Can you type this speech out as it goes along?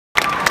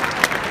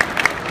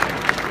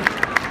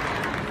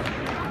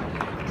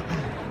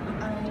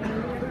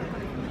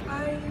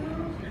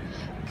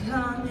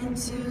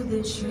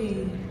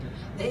tree.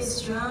 They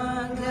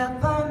strung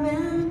up our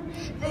men,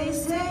 they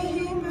say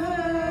he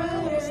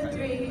murdered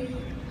 3.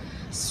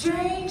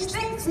 Strange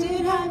things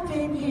did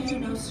happen here,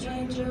 no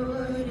stranger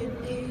would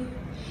it be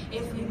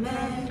if we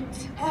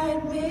met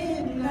at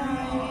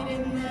midnight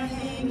in the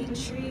hanging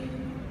tree.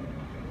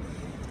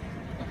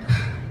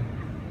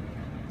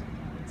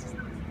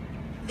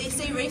 They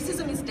say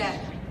racism is dead,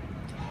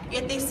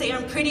 yet they say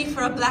I'm pretty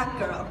for a black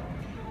girl,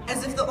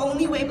 as if the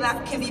only way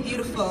black can be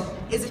beautiful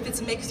is if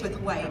it's mixed with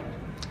white.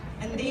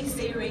 And they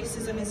say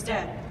racism is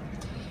dead.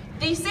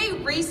 They say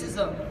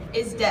racism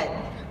is dead,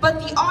 but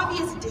the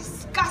obvious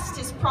disgust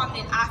is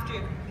prominent after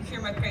you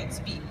hear my parents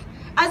speak,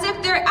 as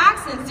if their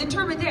accents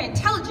determine their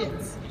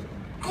intelligence.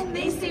 And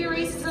they say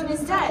racism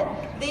is dead.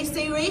 They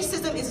say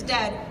racism is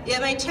dead,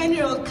 yet my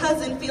 10-year-old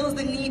cousin feels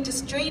the need to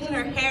straighten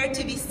her hair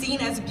to be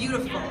seen as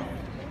beautiful.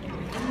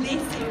 And they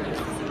say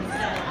racism is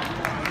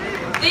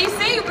dead. They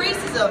say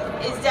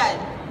racism is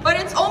dead, but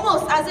it's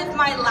almost as if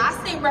my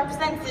last name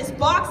represents this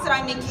box that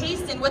I'm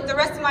encased in with the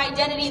rest of my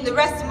identity and the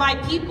rest of my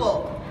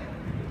people.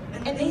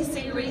 And they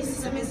say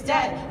racism is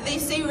dead. They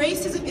say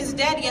racism is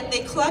dead, yet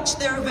they clutch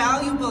their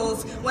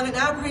valuables when an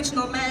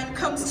Aboriginal man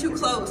comes too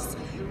close.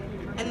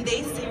 And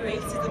they say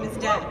racism is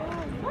dead.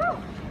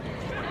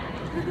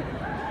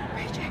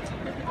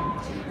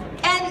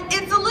 And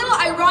it's a little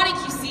ironic,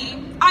 you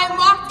see. I'm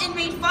mocked and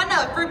made fun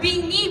of for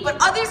being me, but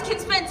others can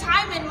spend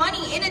time and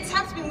money in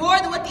attempts to be more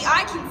than what the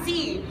eye can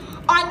see.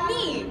 On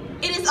me,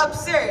 it is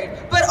absurd,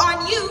 but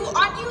on you,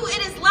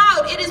 it is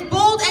loud, it is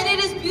bold, and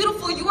it is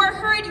beautiful. You are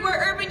heard, you are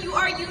urban, you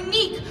are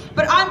unique,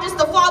 but I'm just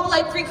a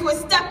fossil-like freak who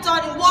has stepped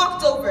on and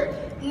walked over.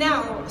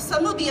 Now,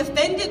 some will be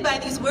offended by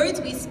these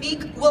words we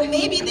speak. Well,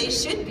 maybe they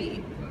should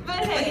be.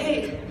 But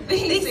hey,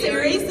 they say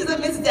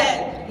racism is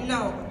dead.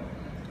 No,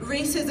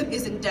 racism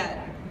isn't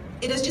dead.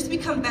 It has just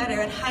become better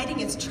at hiding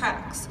its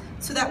tracks,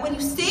 so that when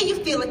you say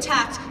you feel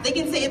attacked, they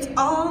can say it's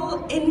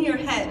all in your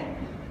head.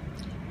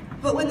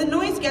 But when the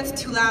noise gets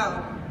too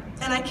loud,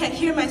 and I can't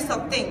hear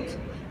myself think,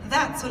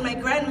 that's when my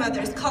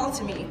grandmothers call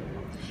to me,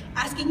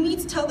 asking me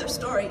to tell their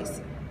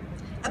stories.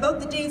 About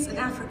the days in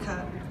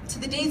Africa, to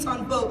the days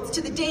on boats,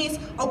 to the days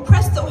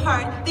oppressed so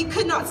hard they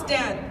could not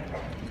stand,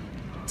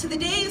 to the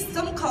days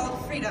some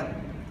called freedom,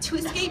 to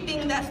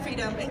escaping that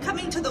freedom and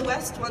coming to the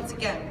West once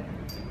again.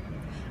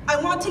 I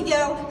want to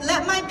yell,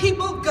 let my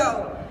people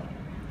go,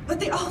 but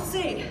they all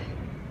say,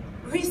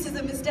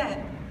 racism is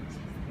dead.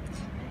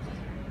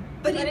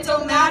 But it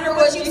don't matter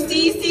what you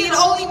see, it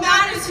only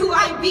matters who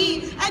I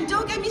be. And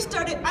don't get me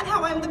started on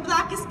how I'm the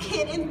blackest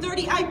kid in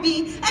 30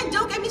 IB. And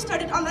don't get me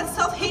started on that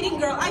self-hating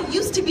girl I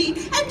used to be.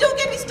 And don't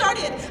get me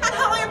started on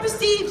how I am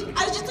perceived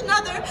as just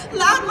another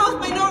loudmouth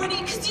minority,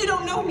 because you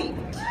don't know me.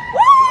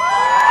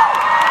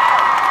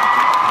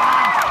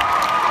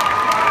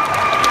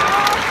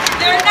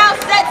 There are now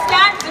set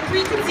standards and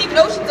preconceived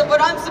notions of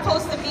what I'm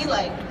supposed to be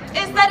like.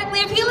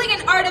 Aesthetically appealing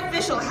and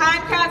artificial,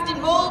 handcrafted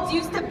molds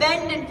used to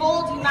bend and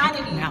fold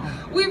humanity.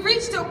 We've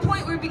reached to a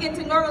point where we begin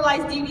to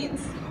normalize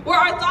deviance, where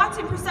our thoughts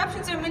and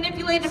perceptions are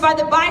manipulated by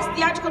the biased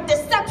theatrical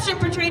deception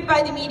portrayed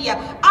by the media.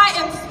 I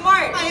am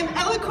smart. I am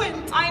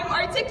eloquent. I am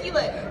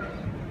articulate.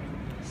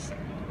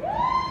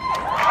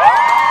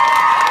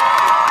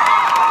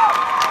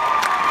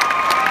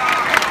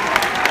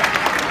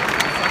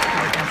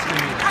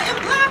 I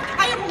am black.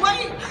 I am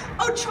white.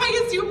 Oh,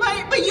 try as you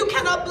might, but you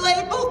cannot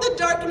blame both the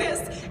darkness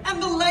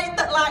and the light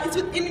that lies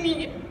within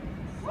me.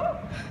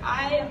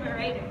 I am a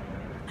writer.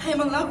 I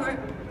am a lover.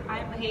 I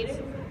am a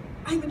hater.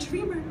 I am a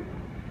dreamer.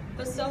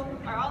 But so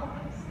are all of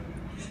us.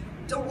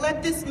 Don't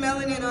let this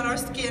melanin on our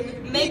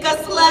skin make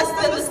us less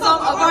than the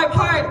sum of our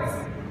parts.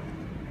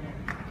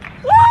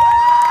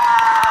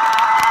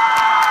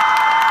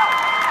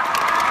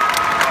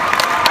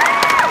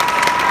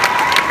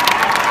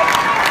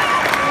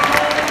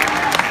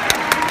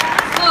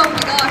 Oh my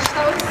gosh,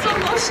 that was so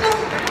emotional.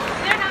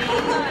 They're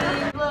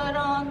not blood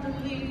on the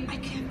leaf. I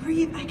can't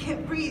breathe. I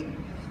can't breathe.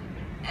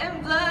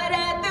 And blood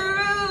at the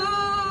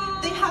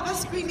root. They have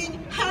us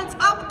screaming, hands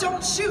up,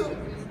 don't shoot.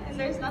 And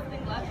there's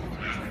nothing left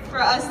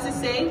for us to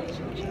say,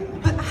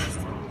 but ask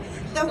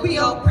that we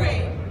all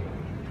pray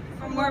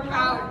for more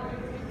power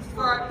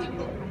for our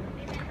people.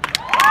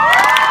 To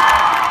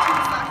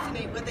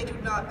assassinate what they do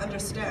not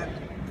understand.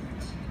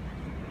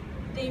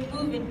 They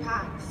move in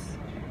packs,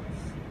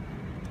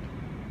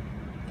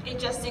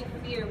 ingesting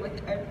fear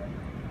with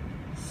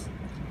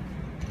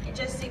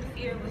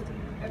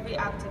every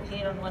act of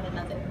hate on one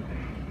another.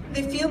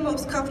 They feel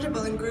most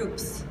comfortable in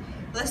groups,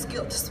 less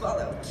guilt to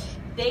swallow.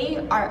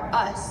 They are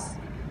us.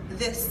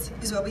 This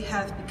is what we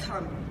have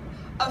become.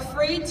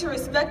 Afraid to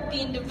respect the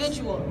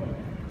individual.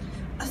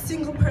 A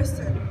single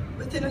person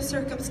within a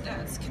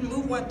circumstance can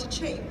move one to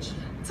change.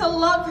 To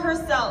love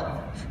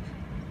herself.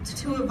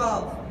 To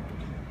evolve.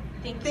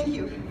 Thank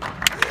you.